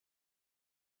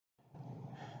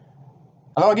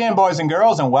Hello again, boys and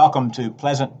girls, and welcome to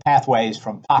Pleasant Pathways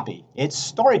from Poppy. It's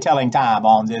storytelling time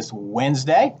on this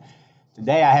Wednesday.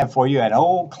 Today I have for you an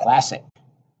old classic,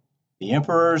 The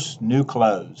Emperor's New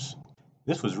Clothes.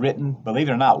 This was written, believe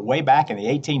it or not, way back in the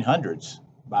 1800s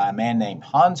by a man named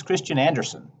Hans Christian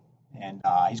Andersen. And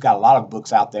he's got a lot of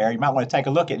books out there. You might want to take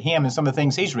a look at him and some of the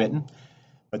things he's written.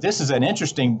 But this is an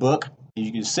interesting book.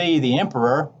 You can see the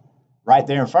emperor right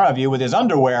there in front of you with his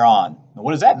underwear on. Now,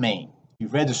 what does that mean? If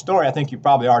you've read the story, I think you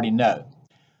probably already know.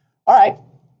 All right,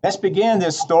 let's begin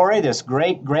this story, this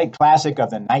great, great classic of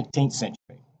the 19th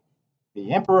century.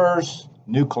 The Emperor's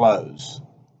New Clothes.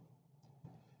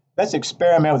 Let's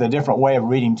experiment with a different way of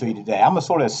reading to you today. I'm going to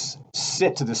sort of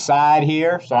sit to the side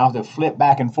here, so I don't have to flip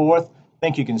back and forth. I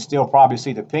think you can still probably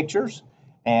see the pictures.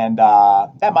 And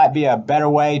that might be a better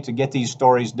way to get these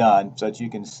stories done so that you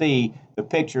can see the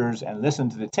pictures and listen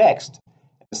to the text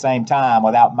at the same time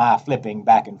without my flipping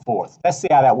back and forth. Let's see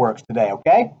how that works today,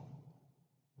 okay?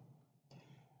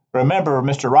 Remember,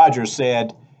 Mr. Rogers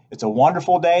said, "It's a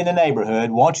wonderful day in the neighborhood.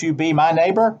 Won't you be my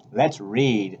neighbor? Let's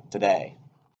read today."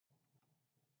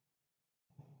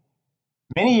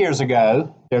 Many years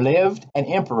ago, there lived an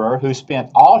emperor who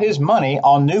spent all his money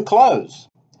on new clothes.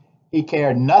 He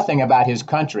cared nothing about his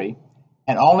country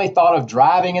and only thought of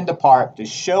driving in the park to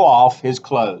show off his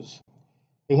clothes.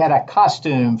 He had a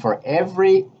costume for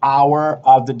every hour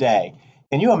of the day.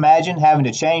 Can you imagine having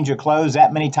to change your clothes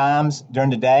that many times during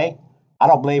the day? I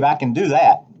don't believe I can do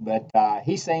that, but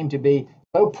he seemed to be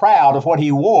so proud of what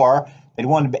he wore that he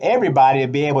wanted everybody to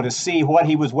be able to see what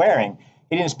he was wearing.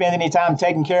 He didn't spend any time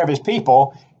taking care of his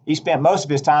people. He spent most of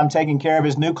his time taking care of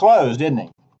his new clothes, didn't he?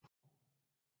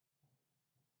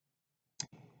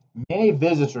 Many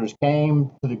visitors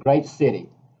came to the great city.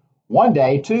 One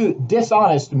day, two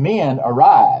dishonest men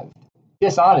arrived.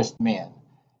 Dishonest men.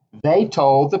 They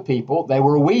told the people they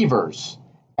were weavers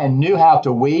and knew how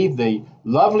to weave the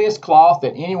loveliest cloth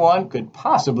that anyone could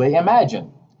possibly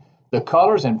imagine. The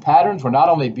colors and patterns were not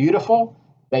only beautiful,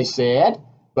 they said,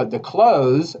 but the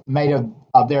clothes made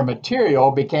of their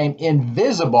material became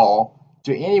invisible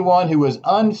to anyone who was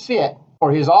unfit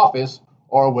for his office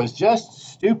or was just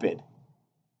stupid.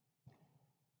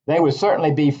 They would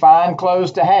certainly be fine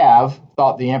clothes to have,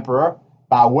 thought the emperor.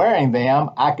 By wearing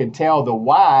them, I could tell the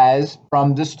wise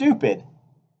from the stupid.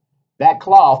 That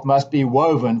cloth must be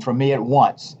woven for me at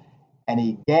once. And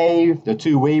he gave the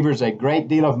two weavers a great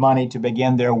deal of money to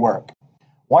begin their work. I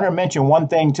want to mention one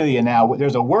thing to you now.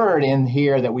 There's a word in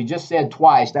here that we just said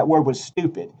twice. That word was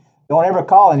stupid. Don't ever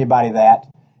call anybody that.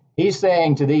 He's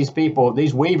saying to these people,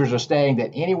 these weavers are saying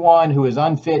that anyone who is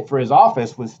unfit for his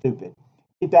office was stupid.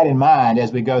 Keep that in mind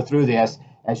as we go through this,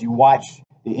 as you watch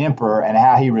the emperor and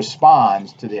how he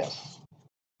responds to this.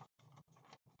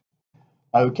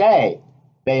 Okay,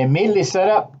 they immediately set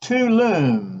up two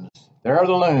looms. There are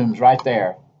the looms right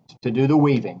there to do the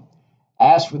weaving.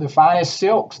 Asked for the finest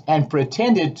silks and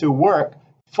pretended to work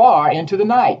far into the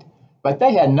night. But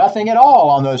they had nothing at all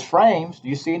on those frames. Do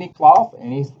you see any cloth,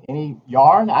 any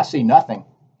yarn? I see nothing.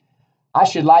 I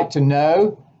should like to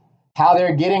know how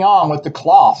they're getting on with the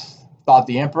cloth, thought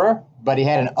the emperor, but he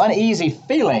had an uneasy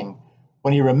feeling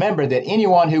when he remembered that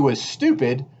anyone who was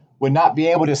stupid would not be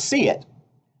able to see it.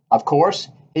 Of course,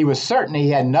 he was certain he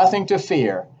had nothing to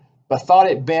fear, but thought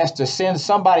it best to send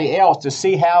somebody else to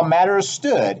see how matters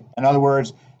stood. In other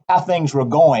words, how things were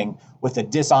going with the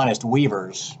dishonest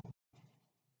weavers.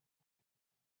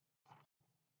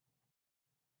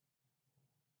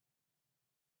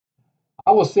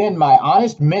 I will send my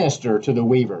honest minister to the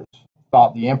weavers,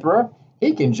 thought the emperor.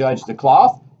 He can judge the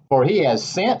cloth, for he has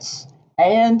sense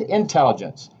and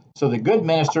intelligence. So the good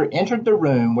minister entered the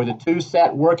room where the two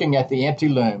sat working at the empty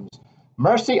looms.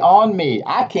 Mercy on me,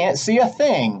 I can't see a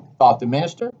thing, thought the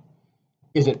minister.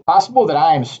 Is it possible that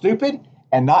I am stupid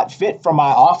and not fit for my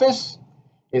office?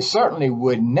 It certainly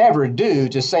would never do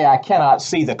to say I cannot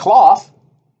see the cloth.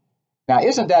 Now,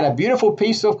 isn't that a beautiful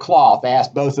piece of cloth?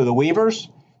 Asked both of the weavers.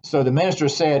 So the minister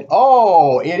said,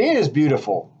 "Oh, it is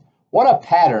beautiful. What a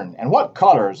pattern and what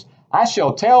colors. I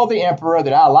shall tell the emperor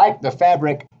that I like the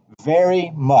fabric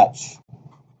very much."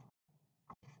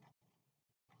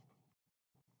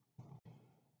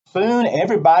 Soon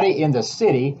everybody in the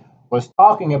city was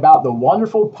talking about the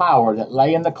wonderful power that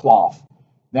lay in the cloth.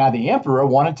 Now the emperor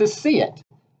wanted to see it.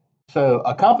 So,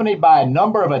 accompanied by a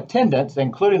number of attendants,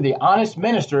 including the honest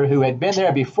minister who had been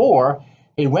there before,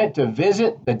 he went to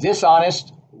visit the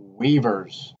dishonest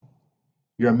weavers.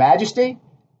 "Your Majesty,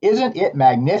 isn't it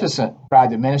magnificent?" cried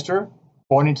the minister,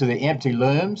 pointing to the empty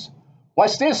looms.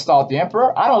 "What's this?" thought the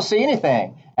emperor. "I don't see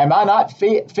anything. Am I not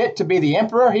fit to be the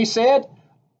emperor?" he said.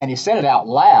 And he said it out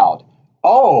loud.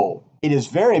 "Oh, it is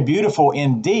very beautiful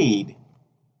indeed."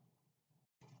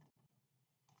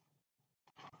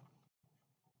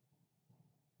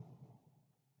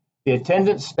 The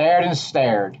attendants stared and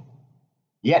stared.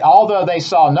 Yet, although they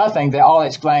saw nothing, they all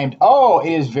exclaimed, "Oh,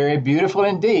 it is very beautiful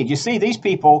indeed." You see, these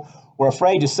people were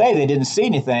afraid to say they didn't see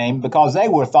anything because they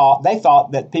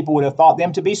thought that people would have thought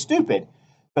them to be stupid.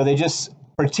 So they just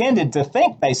pretended to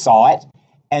think they saw it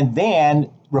and then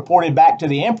reported back to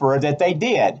the emperor that they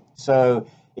did. So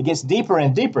it gets deeper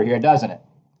and deeper here, doesn't it?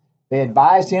 They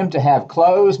advised him to have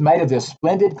clothes made of this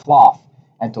splendid cloth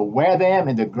and to wear them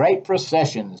in the great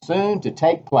procession soon to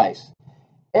take place.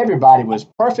 Everybody was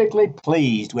perfectly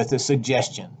pleased with the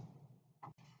suggestion.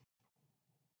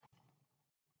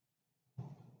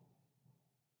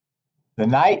 The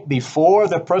night before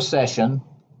the procession,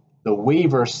 the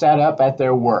weavers sat up at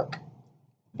their work.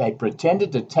 They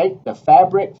pretended to take the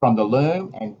fabric from the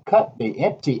loom and cut the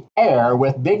empty air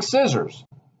with big scissors.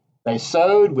 They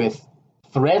sewed with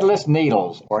threadless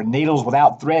needles, or needles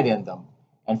without thread in them,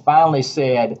 and finally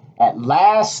said, "At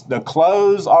last the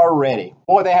clothes are ready."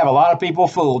 Boy, they have a lot of people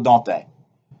fooled, don't they?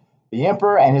 The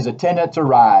emperor and his attendants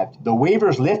arrived. The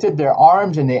weavers lifted their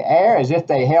arms in the air as if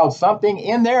they held something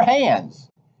in their hands.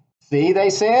 "See," they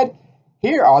said,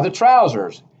 "here are the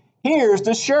trousers, here's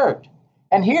the shirt,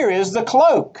 and here is the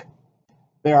cloak.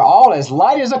 They are all as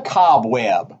light as a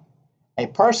cobweb. A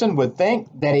person would think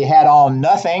that he had on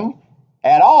nothing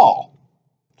at all."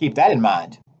 Keep that in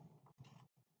mind.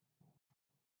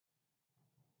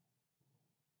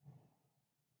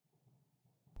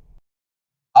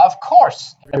 "Of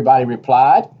course," everybody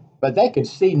replied, but they could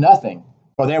see nothing,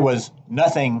 for there was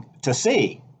nothing to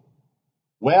see.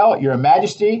 "Well, your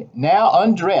majesty, now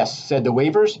undress," said the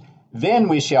weavers. "Then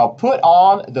we shall put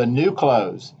on the new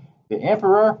clothes." The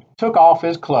emperor took off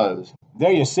his clothes.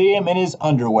 There you see him in his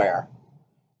underwear.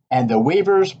 And the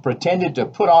weavers pretended to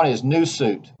put on his new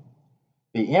suit.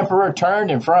 The emperor turned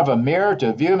in front of a mirror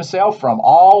to view himself from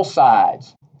all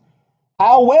sides.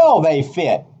 "How well they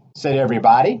fit," said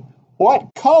everybody.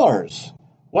 "What colors!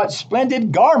 What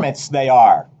splendid garments they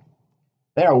are!"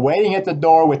 "They are waiting at the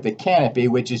door with the canopy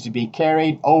which is to be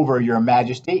carried over your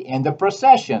majesty in the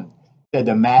procession," said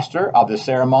the master of the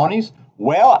ceremonies.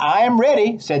 "Well, I am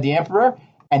ready," said the emperor,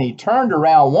 and he turned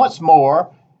around once more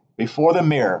before the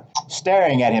mirror,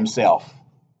 staring at himself.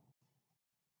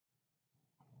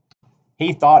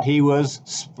 He thought he was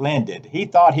splendid. He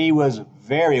thought he was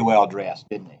very well dressed,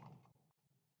 didn't he?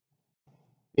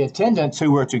 The attendants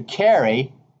who were to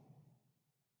carry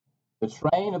the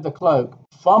train of the cloak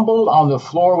fumbled on the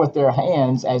floor with their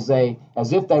hands as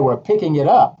if they were picking it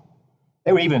up.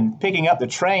 They were even picking up the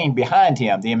train behind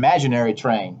him, the imaginary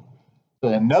train, so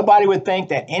that nobody would think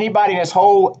that anybody in this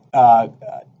whole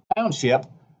township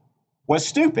was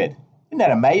stupid. Isn't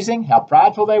that amazing how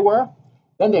prideful they were?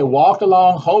 Then they walked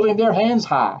along holding their hands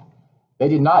high. They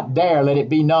did not dare let it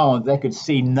be known that they could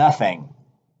see nothing.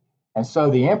 And so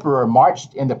the emperor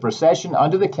marched in the procession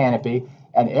under the canopy,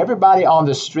 and everybody on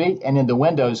the street and in the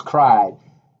windows cried,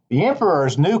 "The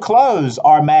emperor's new clothes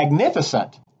are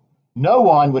magnificent." No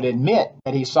one would admit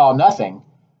that he saw nothing,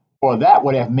 for that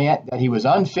would have meant that he was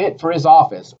unfit for his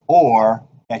office, or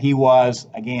that he was,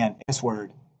 again, this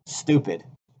word, stupid.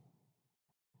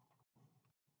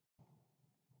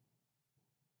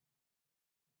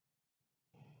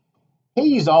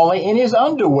 "He's only in his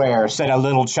underwear," said a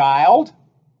little child.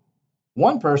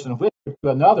 One person whispered to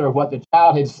another what the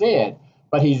child had said.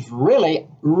 "But he's really,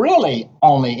 really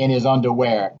only in his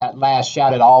underwear," at last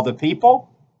shouted all the people.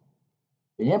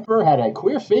 The emperor had a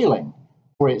queer feeling,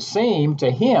 for it seemed to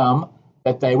him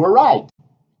that they were right.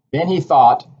 Then he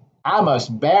thought, "I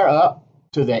must bear up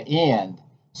to the end."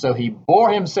 So he bore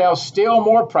himself still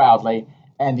more proudly,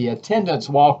 and the attendants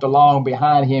walked along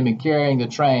behind him and carrying the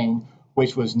train,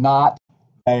 which was not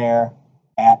there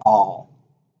at all.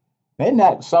 Isn't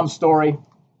that some story?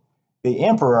 The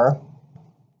emperor,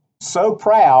 so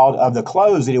proud of the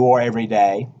clothes that he wore every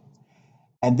day,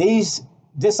 and these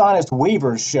dishonest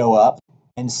weavers show up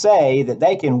and say that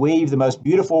they can weave the most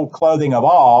beautiful clothing of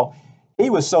all.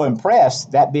 He was so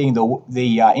impressed, that being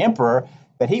the emperor,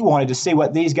 that he wanted to see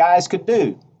what these guys could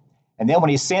do. And then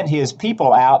when he sent his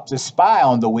people out to spy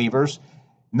on the weavers,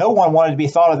 no one wanted to be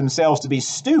thought of themselves to be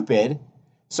stupid.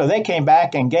 So they came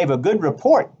back and gave a good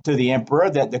report to the emperor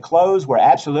that the clothes were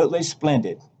absolutely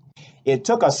splendid. It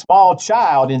took a small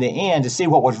child in the end to see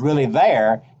what was really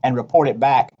there and report it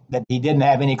back that he didn't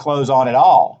have any clothes on at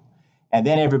all. And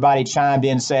then everybody chimed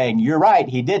in saying, "You're right,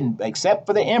 he didn't," except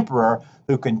for the emperor,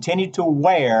 who continued to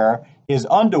wear his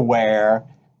underwear,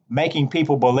 making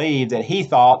people believe that he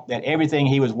thought that everything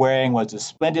he was wearing was the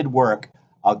splendid work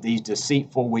of these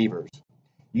deceitful weavers.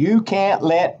 You can't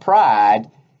let pride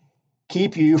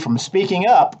keep you from speaking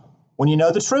up when you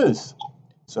know the truth.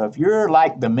 So if you're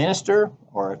like the minister,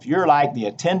 or if you're like the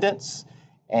attendants,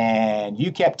 and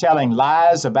you kept telling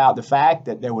lies about the fact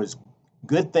that there was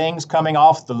good things coming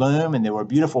off the loom and there were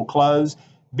beautiful clothes,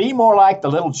 be more like the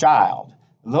little child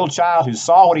who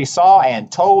saw what he saw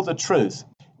and told the truth.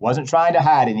 Wasn't trying to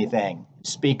hide anything.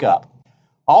 Speak up.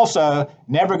 Also,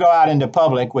 never go out into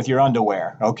public with your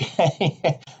underwear, okay?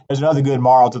 There's another good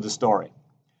moral to the story.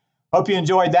 Hope you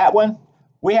enjoyed that one.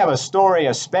 We have a story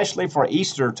especially for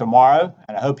Easter tomorrow,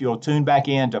 and I hope you'll tune back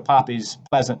in to Poppy's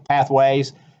Pleasant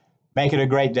Pathways. Make it a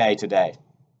great day today.